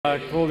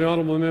Call the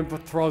honourable member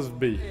for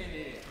Throsby.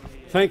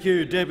 Thank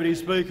you, Deputy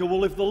Speaker.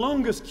 Well, if the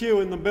longest queue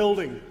in the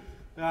building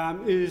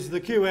is the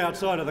queue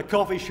outside of the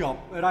coffee shop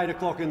at 8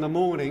 o'clock in the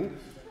morning,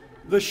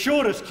 the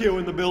shortest queue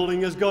in the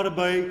building has got to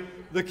be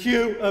the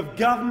queue of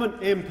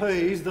government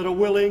MPs that are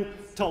willing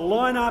to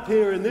line up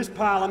here in this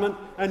parliament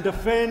and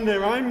defend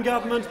their own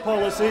government's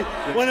policy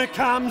when it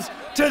comes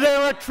to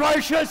their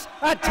atrocious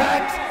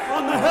attacks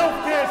on the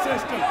healthcare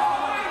system.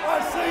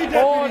 I see,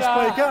 Deputy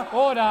Speaker.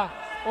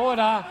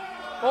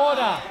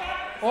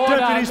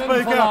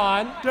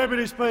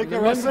 Deputy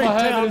Speaker, I see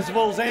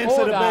Townsville's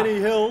answer to Benny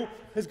Hill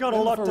has got a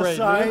lot to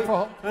say,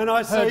 and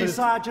I see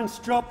Sergeant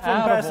Strop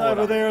from Bass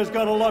over there has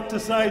got a lot to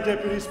say,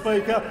 Deputy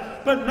Speaker,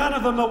 but none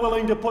of them are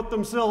willing to put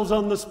themselves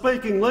on the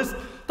speaking list.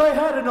 They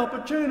had an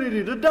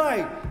opportunity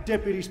today,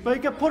 Deputy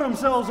Speaker, put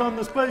themselves on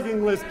the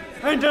speaking list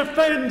and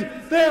defend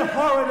their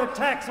horrid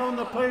attacks on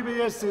the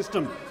PBS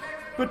system.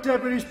 But,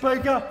 Deputy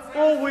Speaker,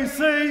 all we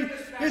see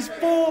is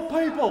four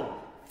people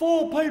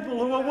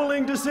who are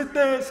willing to sit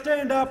there,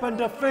 stand up and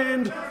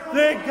defend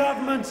their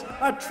government's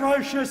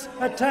atrocious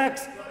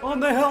attacks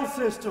on the health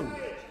system.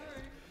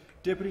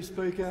 Deputy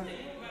Speaker,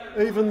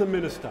 even the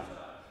minister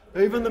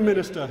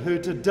who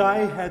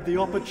today had the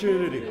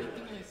opportunity,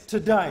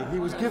 he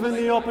was given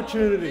the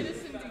opportunity,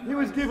 he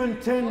was given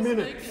 10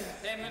 minutes.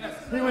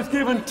 He was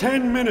given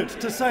 10 minutes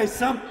to say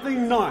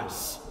something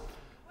nice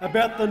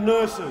about the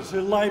nurses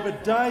who labour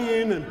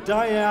day in and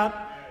day out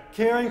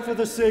caring for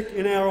the sick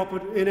in our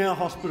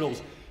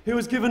hospitals. He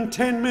was given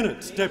 10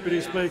 minutes, Deputy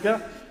Speaker,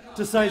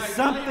 to say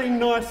something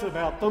nice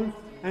about them,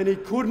 and he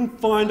couldn't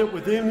find it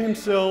within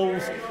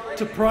himself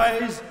to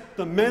praise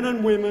the men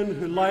and women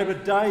who labour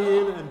day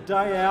in and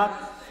day out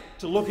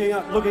to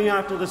looking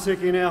after the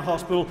sick in our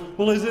hospital.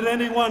 Well, is it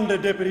any wonder,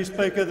 Deputy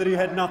Speaker, that he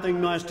had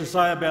nothing nice to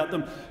say about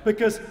them?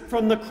 Because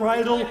from the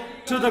cradle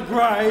to the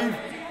grave,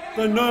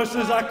 the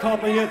nurses are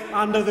copping it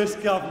under this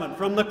government.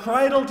 From the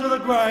cradle to the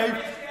grave,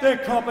 they're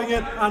copping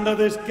it under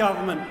this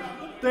government.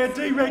 Their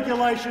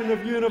deregulation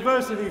of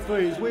university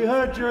fees. We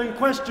heard during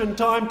question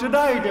time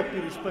today,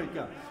 Deputy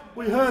Speaker,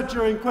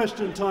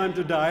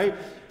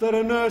 that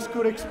a nurse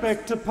could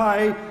expect to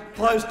pay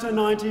close to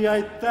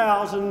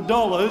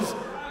 $98,000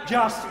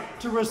 just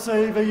to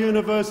receive a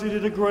university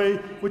degree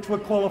which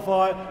would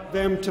qualify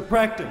them to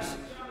practice.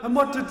 And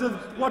what did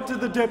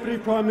the Deputy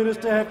Prime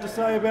Minister have to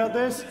say about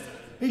this?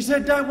 He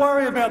said, don't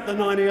worry about the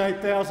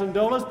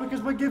 $98,000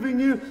 because we're giving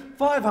you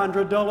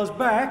 $500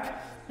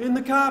 back in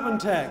the carbon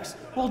tax.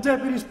 Well,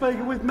 Deputy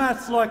Speaker, with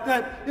maths like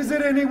that, is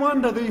it any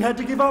wonder that he had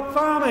to give up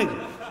farming?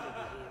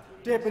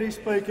 Deputy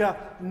Speaker,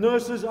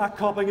 nurses are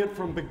copping it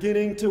from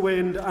beginning to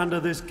end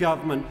under this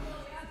government.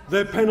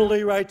 Their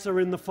penalty rates are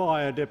in the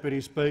fire, Deputy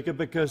Speaker,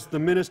 because the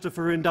Minister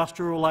for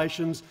Industrial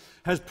Relations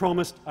has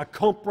promised a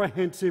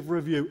comprehensive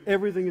review.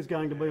 Everything is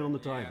going to be on the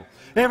table.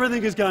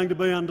 Everything is going to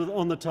be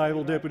on the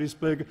table, Deputy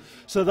Speaker.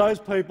 So those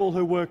people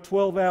who work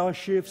 12-hour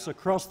shifts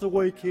across the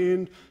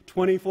weekend,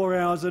 24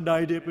 hours a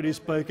day, Deputy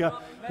Speaker,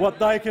 what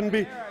they can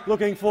be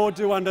looking forward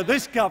to under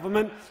this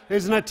government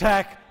is an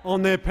attack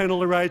on their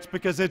penalty rates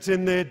because it's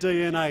in their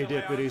DNA,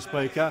 Deputy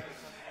Speaker.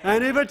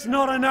 And if it's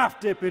not enough,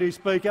 Deputy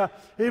Speaker,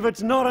 if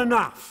it's not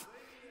enough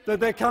that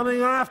they're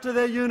coming after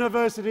their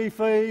university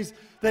fees,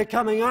 they're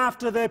coming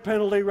after their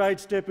penalty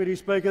rates, Deputy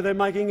Speaker, they're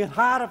making it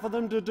harder for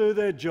them to do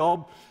their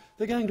job,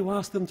 they're going to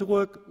ask them to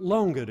work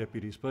longer,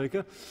 Deputy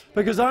Speaker,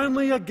 because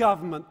only a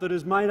government that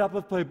is made up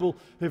of people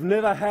who've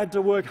never had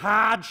to work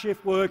hard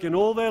shift work in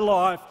all their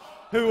life,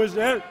 who is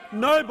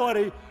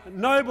nobody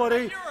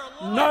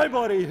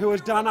who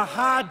has done a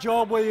hard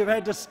job where you've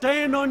had to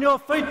stand on your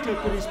feet,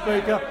 Deputy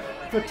Speaker,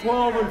 for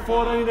 12 and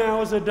 14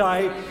 hours a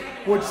day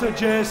would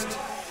suggest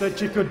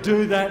that you could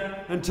do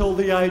that until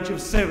the age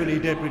of 70,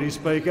 Deputy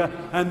Speaker,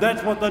 and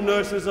that's what the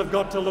nurses have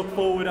got to look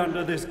forward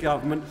under this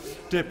government,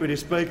 Deputy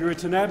Speaker.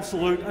 It's an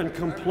absolute and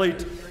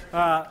complete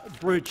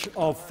breach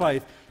of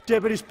faith.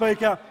 Deputy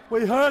Speaker,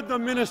 we heard the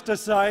minister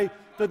say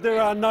that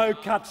there are no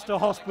cuts to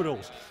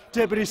hospitals.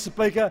 Deputy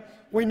Speaker,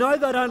 we know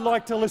they don't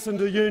like to listen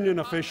to union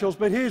officials,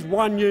 but here's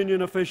one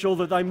union official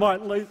that they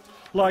might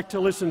like to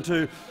listen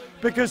to,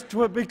 because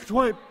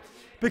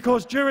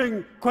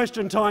during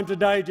question time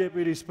today,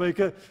 Deputy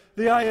Speaker,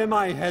 the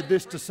AMA had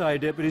this to say,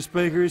 Deputy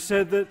Speaker. He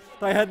said that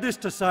they had this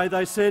to say.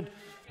 They said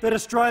that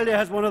Australia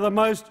has one of the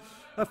most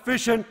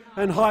efficient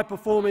and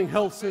high-performing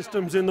health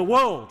systems in the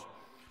world.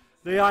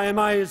 The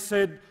AMA has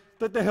said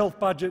that the health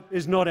budget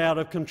is not out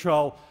of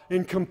control,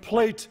 in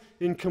complete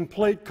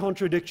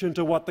contradiction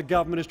to what the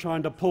government is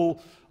trying to pull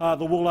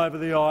the wool over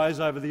the eyes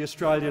over the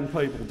Australian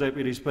people,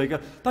 Deputy Speaker.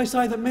 They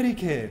say that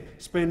Medicare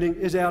spending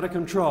is out of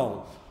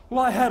control.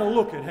 Well, I had a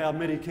look at how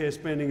Medicare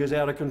spending is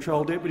out of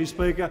control, Deputy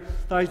Speaker.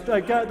 They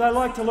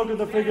like to look at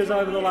the figures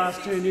over the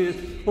last 10 years.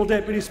 Well,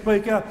 Deputy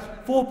Speaker,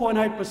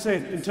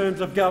 4.8% in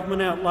terms of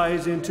government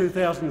outlays in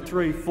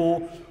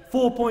 2003-4,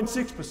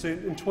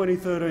 4.6% in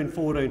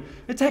 2013-14.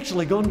 It's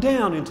actually gone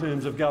down in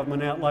terms of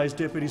government outlays,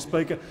 Deputy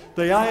Speaker.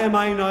 The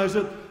AMA knows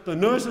it, the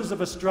nurses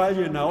of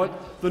Australia know it,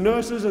 the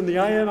nurses and the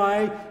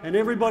AMA and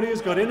everybody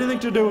who's got anything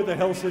to do with the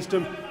health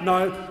system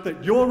know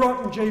that your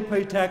rotten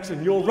GP tax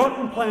and your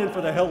rotten plan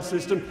for the health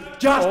system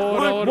just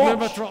won't wash.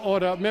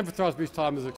 Member Throsby's time is expired.